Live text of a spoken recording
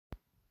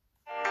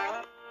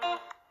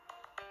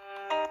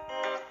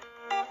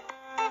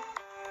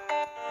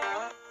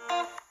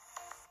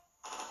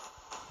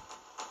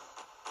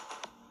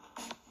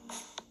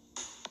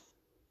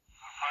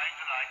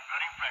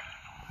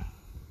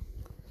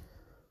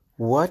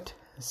What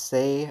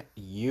say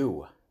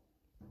you?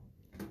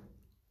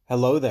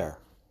 Hello there.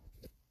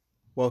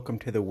 Welcome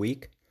to the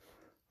week.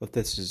 If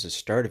this is the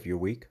start of your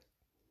week,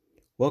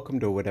 welcome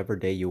to whatever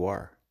day you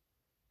are.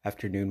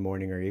 Afternoon,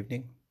 morning, or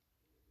evening.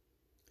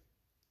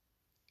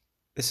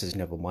 This is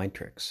Neville Mind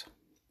Tricks.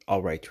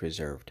 All rights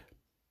reserved.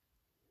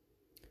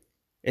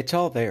 It's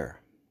all there.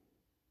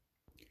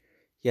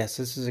 Yes,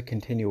 this is a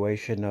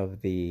continuation of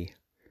the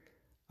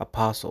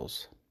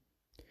apostles.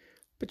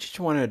 But just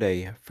wanted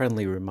a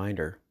friendly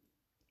reminder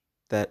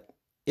that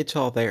it's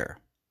all there.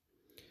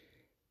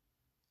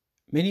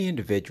 Many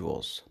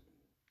individuals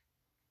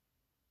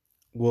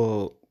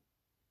will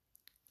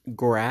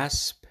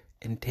grasp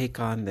and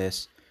take on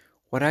this,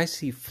 what I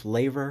see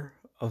flavor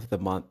of the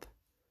month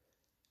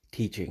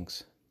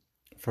teachings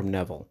from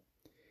Neville.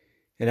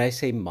 And I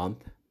say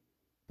month,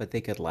 but they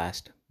could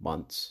last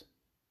months,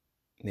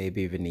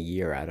 maybe even a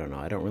year. I don't know.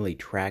 I don't really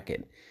track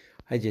it.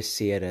 I just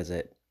see it as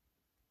it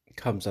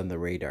comes on the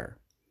radar.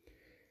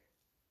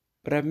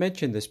 But I've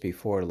mentioned this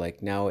before,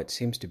 like now it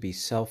seems to be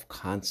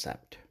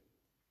self-concept.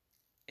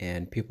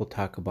 And people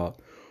talk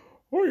about,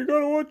 oh, you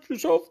gotta watch your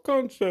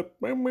self-concept.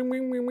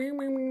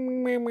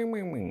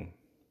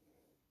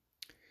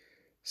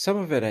 Some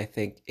of it, I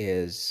think,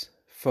 is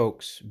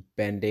folks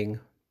bending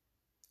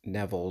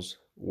Neville's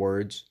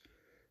words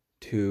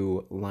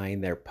to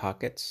line their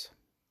pockets.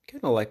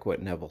 Kind of like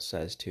what Neville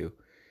says, too.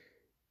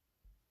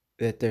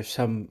 That there's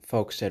some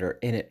folks that are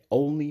in it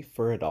only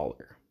for $1.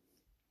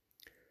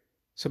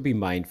 So be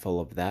mindful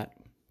of that.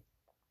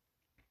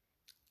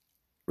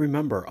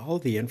 Remember, all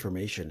the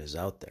information is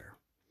out there.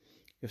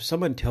 If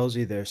someone tells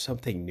you there's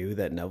something new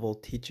that Neville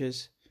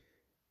teaches,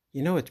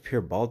 you know it's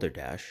pure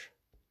balderdash.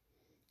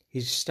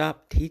 He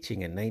stopped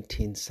teaching in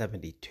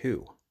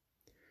 1972.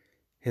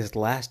 His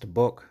last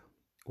book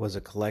was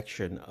an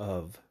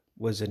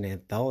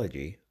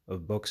anthology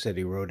of books that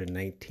he wrote in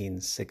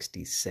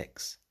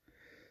 1966.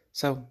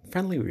 So,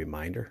 friendly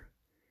reminder,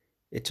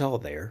 it's all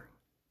there.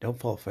 Don't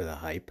fall for the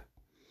hype.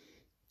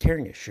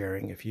 Caring is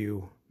sharing. If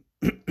you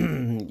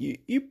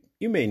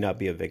may not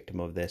be a victim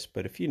of this,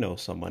 but if you know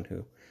someone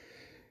who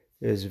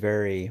is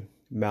very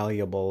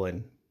malleable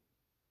and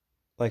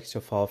likes to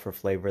fall for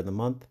flavor of the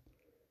month,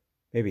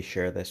 maybe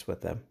share this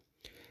with them.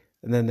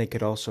 And then they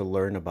could also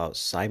learn about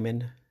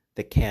Simon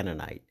the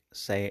Canaanite.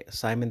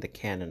 Simon the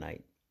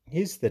Canaanite.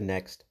 He's the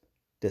next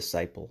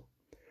disciple,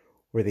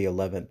 or the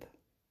 11th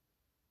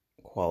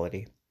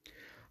quality.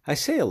 I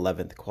say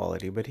 11th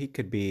quality, but he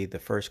could be the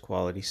first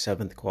quality,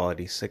 7th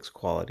quality, 6th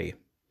quality.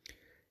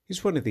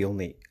 He's one of the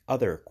only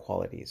other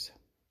qualities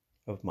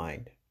of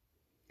mind.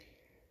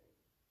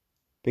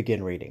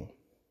 Begin reading.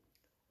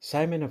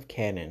 Simon of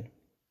Canaan,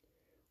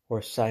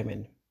 or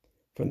Simon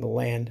from the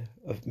land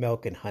of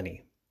milk and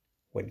honey,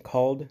 when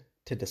called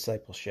to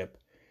discipleship,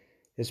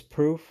 is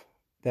proof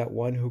that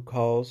one who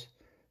calls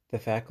the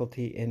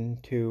faculty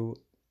into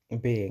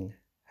being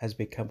has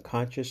become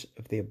conscious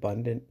of the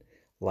abundant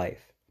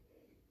life.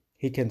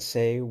 He can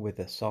say with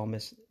the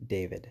psalmist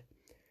David,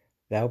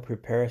 "Thou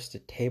preparest a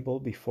table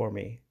before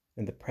me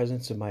in the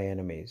presence of my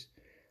enemies.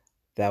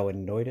 Thou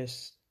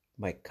anointest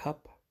my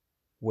cup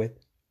with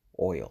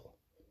oil.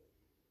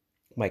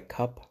 My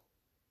cup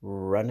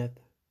runneth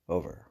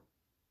over."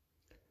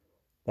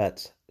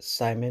 That's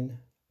Simon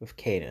of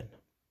Canaan.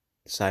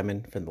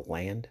 Simon from the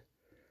land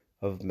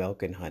of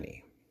milk and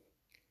honey.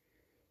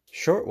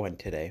 Short one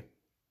today.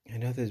 I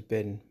know there's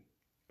been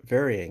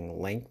varying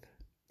length.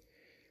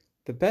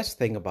 The best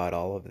thing about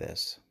all of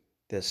this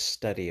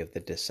study of the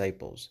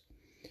disciples,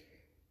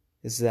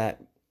 is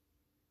that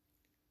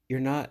you're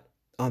not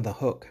on the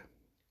hook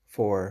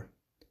for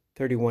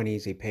 31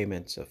 easy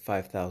payments of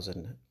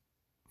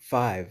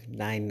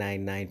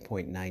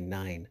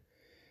 $5,999.99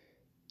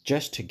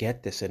 just to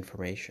get this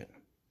information.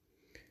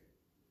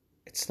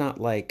 It's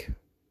not like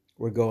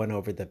we're going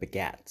over the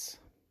Begats,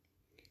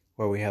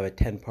 where we have a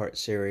 10-part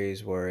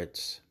series where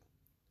it's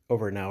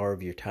over an hour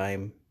of your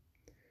time.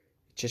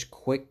 It's just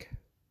quick,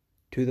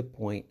 to the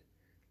point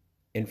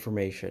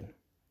information.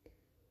 A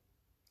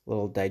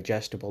little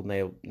digestible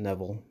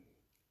Neville,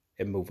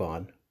 and move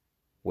on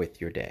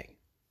with your day.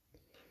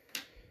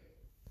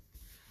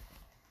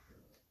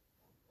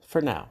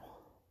 For now,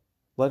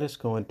 let us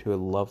go into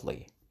a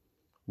lovely,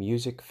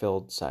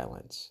 music-filled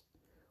silence,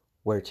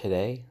 where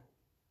today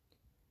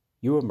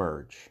you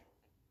emerge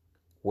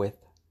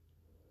with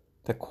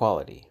the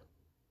quality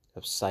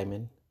of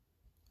Simon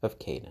of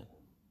Canaan.